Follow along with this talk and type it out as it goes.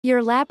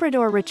Your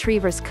Labrador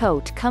Retriever's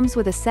coat comes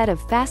with a set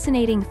of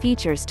fascinating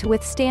features to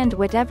withstand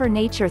whatever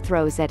nature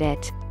throws at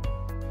it.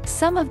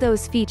 Some of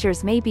those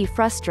features may be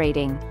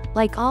frustrating,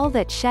 like all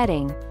that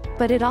shedding,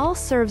 but it all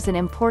serves an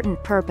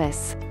important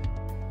purpose.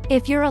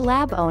 If you're a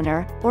lab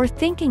owner, or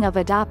thinking of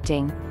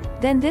adopting,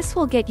 then this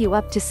will get you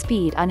up to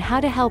speed on how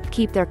to help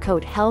keep their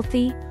coat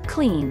healthy,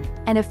 clean,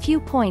 and a few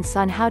points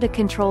on how to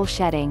control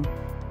shedding.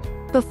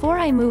 Before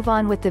I move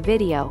on with the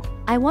video,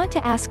 I want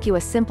to ask you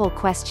a simple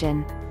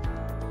question.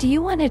 Do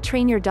you want to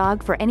train your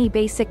dog for any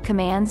basic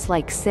commands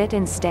like sit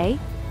and stay?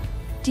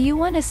 Do you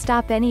want to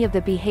stop any of the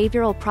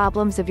behavioral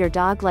problems of your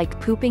dog like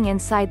pooping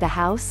inside the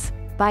house,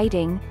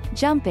 biting,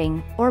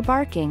 jumping, or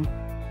barking?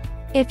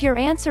 If your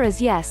answer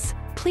is yes,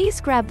 please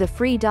grab the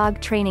free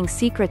Dog Training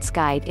Secrets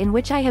Guide in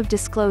which I have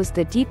disclosed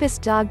the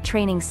deepest dog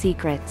training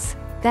secrets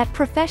that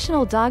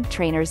professional dog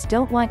trainers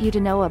don't want you to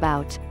know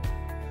about.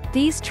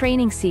 These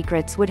training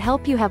secrets would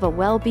help you have a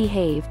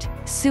well-behaved,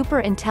 super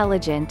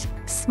intelligent,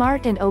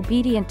 smart and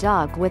obedient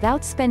dog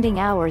without spending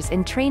hours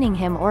in training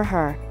him or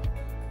her.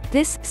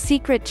 This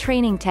secret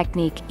training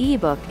technique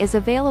ebook is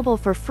available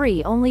for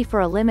free only for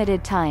a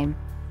limited time.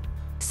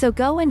 So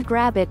go and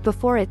grab it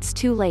before it's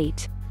too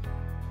late.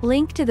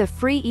 Link to the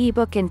free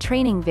ebook and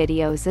training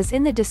videos is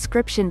in the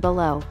description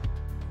below.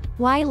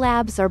 Why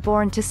labs are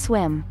born to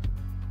swim.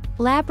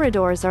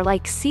 Labradors are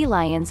like sea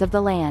lions of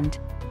the land.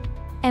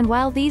 And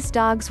while these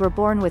dogs were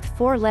born with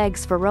 4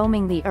 legs for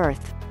roaming the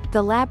earth,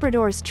 the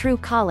Labrador's true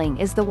calling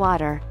is the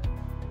water.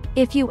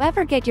 If you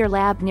ever get your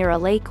lab near a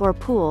lake or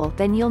pool,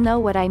 then you'll know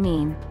what I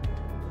mean.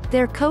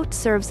 Their coat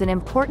serves an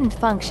important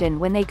function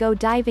when they go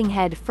diving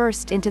head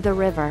first into the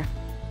river.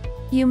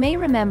 You may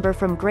remember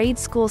from grade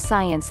school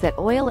science that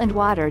oil and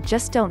water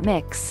just don't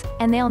mix,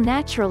 and they'll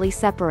naturally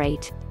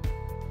separate.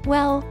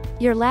 Well,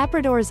 your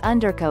Labrador's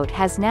undercoat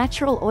has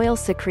natural oil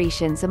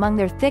secretions among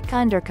their thick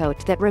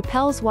undercoat that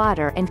repels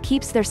water and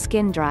keeps their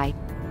skin dry.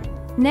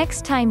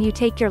 Next time you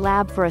take your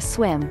lab for a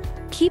swim,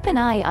 keep an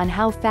eye on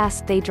how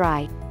fast they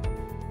dry.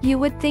 You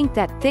would think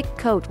that thick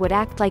coat would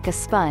act like a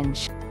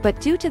sponge,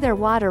 but due to their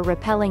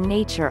water-repelling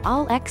nature,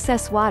 all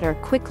excess water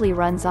quickly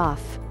runs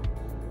off.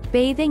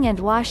 Bathing and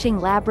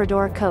washing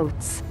Labrador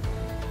coats.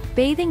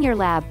 Bathing your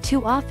lab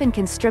too often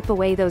can strip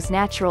away those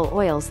natural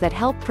oils that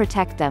help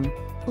protect them,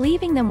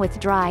 leaving them with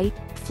dry,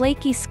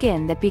 flaky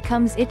skin that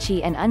becomes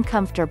itchy and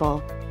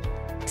uncomfortable.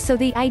 So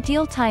the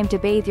ideal time to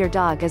bathe your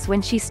dog is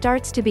when she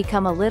starts to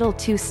become a little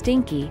too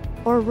stinky,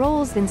 or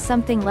rolls in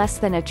something less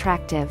than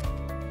attractive.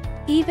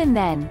 Even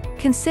then,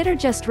 consider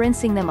just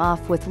rinsing them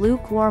off with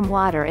lukewarm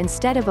water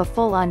instead of a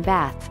full-on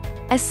bath,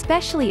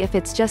 especially if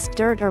it's just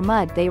dirt or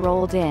mud they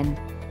rolled in.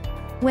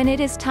 When it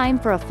is time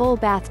for a full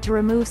bath to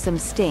remove some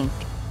stink,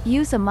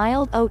 use a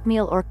mild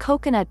oatmeal or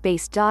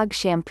coconut-based dog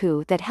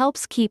shampoo that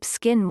helps keep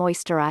skin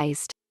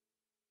moisturized.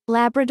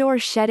 Labrador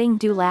shedding.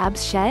 Do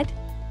labs shed?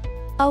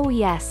 Oh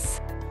yes.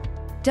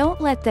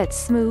 Don't let that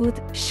smooth,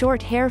 short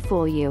hair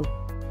fool you.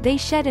 They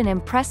shed an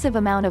impressive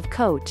amount of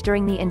coat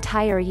during the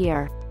entire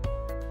year.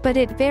 But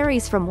it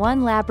varies from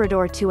one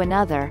Labrador to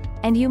another,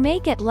 and you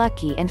may get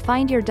lucky and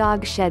find your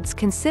dog sheds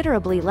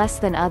considerably less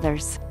than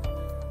others.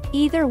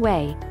 Either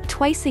way,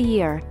 twice a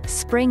year,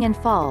 spring and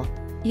fall,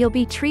 you'll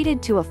be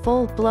treated to a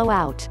full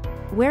blowout,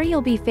 where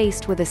you'll be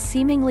faced with a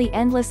seemingly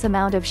endless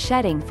amount of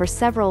shedding for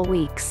several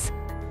weeks.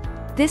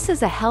 This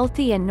is a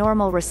healthy and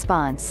normal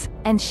response,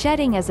 and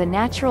shedding is a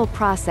natural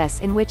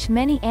process in which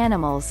many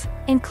animals,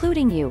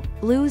 including you,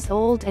 lose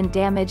old and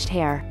damaged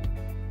hair.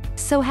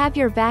 So have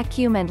your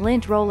vacuum and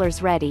lint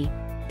rollers ready.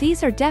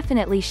 These are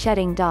definitely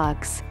shedding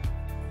dogs.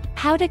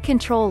 How to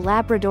control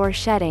Labrador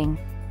shedding.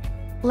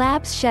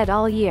 Labs shed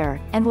all year,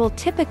 and will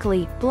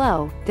typically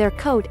blow their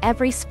coat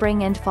every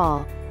spring and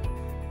fall.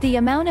 The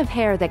amount of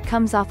hair that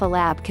comes off a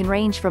lab can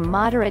range from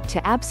moderate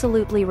to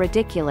absolutely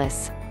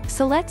ridiculous,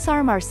 so let's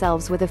arm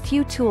ourselves with a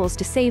few tools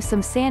to save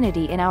some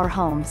sanity in our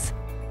homes.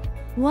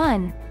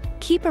 1.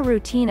 Keep a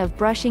routine of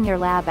brushing your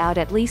lab out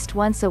at least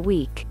once a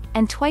week,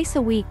 and twice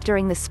a week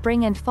during the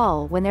spring and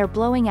fall when they're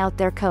blowing out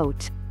their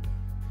coat.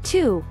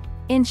 2.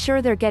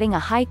 Ensure they're getting a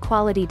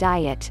high-quality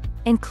diet,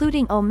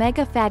 including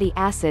omega fatty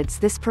acids.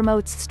 This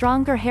promotes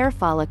stronger hair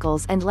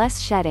follicles and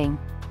less shedding.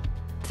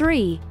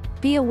 3.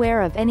 Be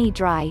aware of any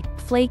dry,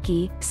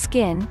 flaky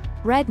skin,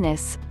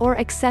 redness, or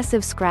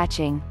excessive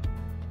scratching.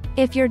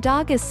 If your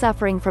dog is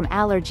suffering from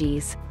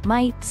allergies,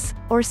 mites,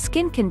 or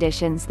skin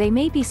conditions, they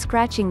may be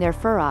scratching their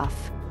fur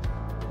off.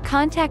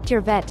 Contact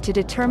your vet to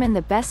determine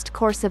the best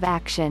course of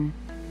action.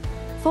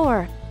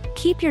 4.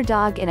 Keep your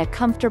dog in a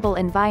comfortable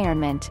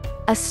environment.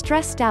 A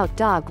stressed-out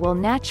dog will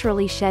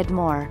naturally shed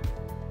more.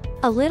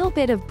 A little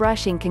bit of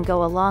brushing can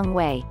go a long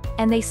way,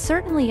 and they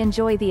certainly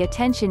enjoy the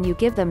attention you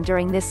give them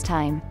during this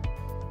time.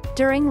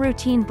 During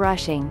routine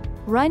brushing,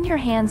 run your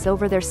hands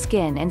over their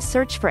skin and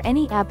search for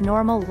any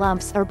abnormal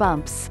lumps or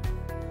bumps.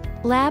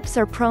 Labs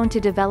are prone to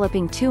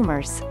developing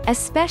tumors,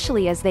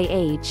 especially as they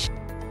age.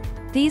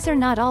 These are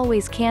not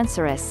always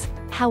cancerous,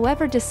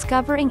 however,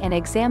 discovering and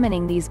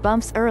examining these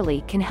bumps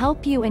early can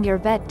help you and your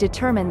vet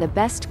determine the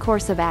best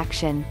course of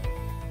action.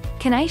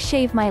 Can I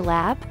shave my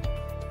lab?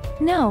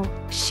 No,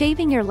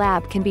 shaving your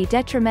lab can be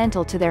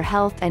detrimental to their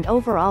health and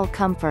overall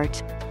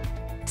comfort.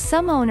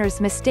 Some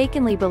owners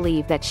mistakenly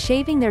believe that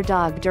shaving their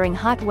dog during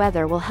hot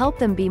weather will help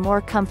them be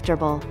more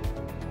comfortable.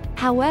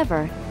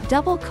 However,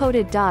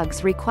 double-coated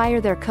dogs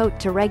require their coat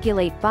to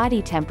regulate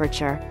body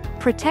temperature,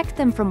 protect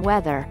them from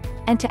weather,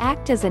 and to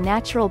act as a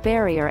natural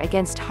barrier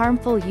against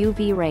harmful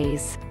UV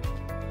rays.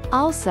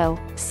 Also,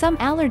 some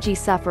allergy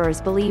sufferers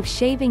believe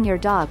shaving your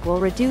dog will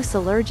reduce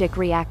allergic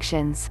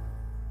reactions.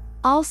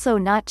 Also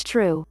not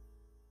true.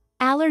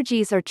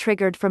 Allergies are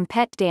triggered from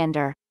pet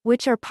dander,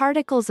 which are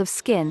particles of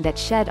skin that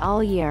shed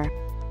all year.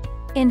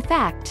 In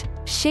fact,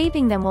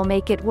 shaving them will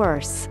make it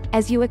worse,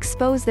 as you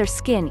expose their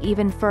skin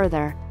even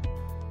further.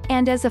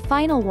 And as a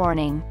final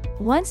warning,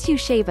 once you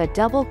shave a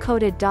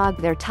double-coated dog,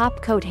 their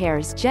top coat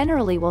hairs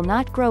generally will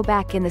not grow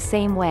back in the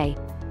same way.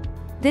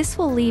 This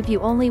will leave you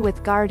only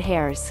with guard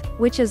hairs,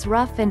 which is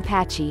rough and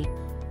patchy.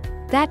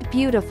 That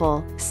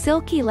beautiful,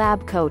 silky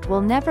lab coat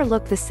will never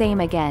look the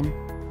same again.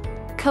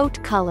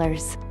 Coat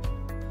colors.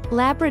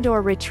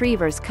 Labrador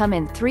Retrievers come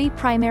in 3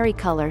 primary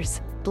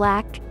colors: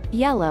 black,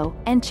 yellow,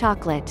 and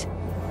chocolate.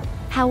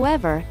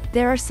 However,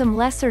 there are some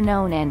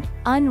lesser-known and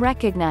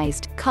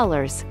unrecognized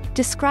colors,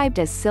 described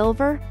as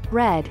silver,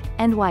 red,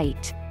 and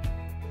white.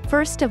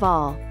 First of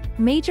all,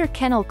 major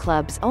kennel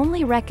clubs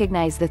only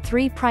recognize the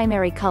 3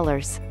 primary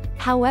colors.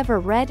 However,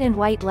 red and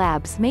white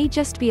labs may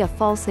just be a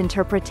false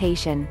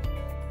interpretation.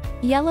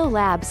 Yellow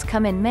labs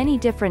come in many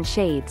different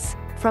shades,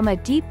 from a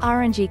deep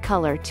orangey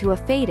color to a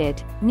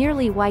faded,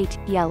 nearly white,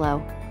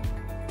 yellow.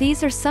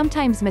 These are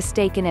sometimes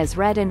mistaken as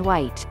red and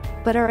white,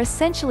 but are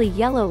essentially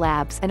yellow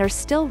labs and are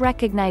still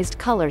recognized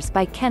colors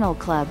by kennel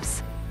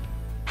clubs.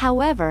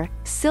 However,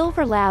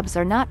 silver labs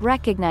are not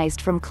recognized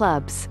from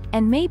clubs,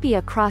 and may be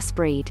a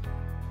crossbreed.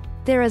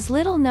 There is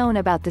little known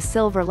about the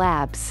silver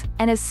labs,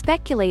 and is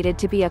speculated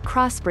to be a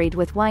crossbreed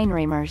with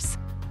Weinreimers.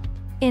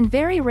 In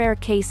very rare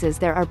cases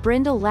there are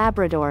brindle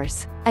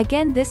Labradors.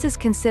 Again, this is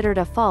considered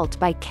a fault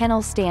by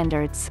kennel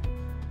standards.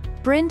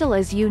 Brindle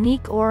is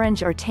unique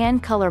orange or tan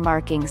color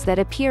markings that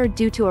appear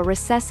due to a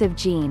recessive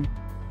gene.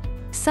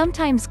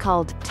 Sometimes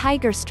called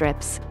tiger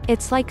strips,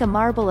 it's like a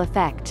marble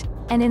effect,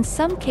 and in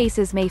some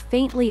cases may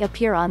faintly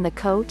appear on the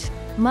coat,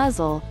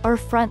 muzzle, or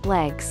front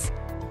legs.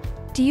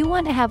 Do you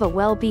want to have a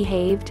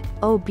well-behaved,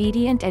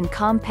 obedient and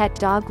calm pet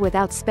dog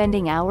without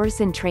spending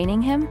hours in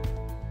training him?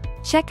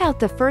 Check out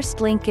the first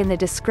link in the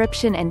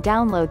description and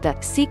download the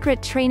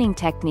Secret Training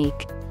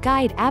Technique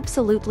guide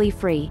absolutely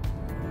free.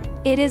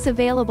 It is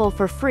available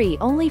for free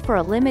only for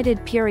a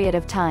limited period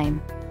of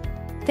time.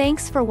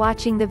 Thanks for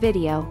watching the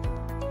video.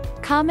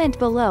 Comment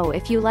below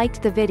if you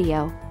liked the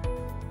video.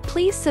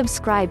 Please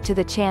subscribe to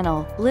the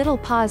channel, Little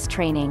Paws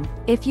Training,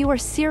 if you are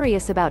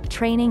serious about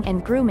training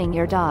and grooming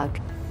your dog.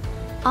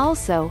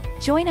 Also,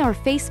 join our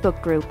Facebook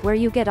group where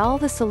you get all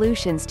the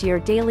solutions to your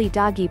daily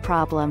doggy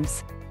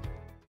problems.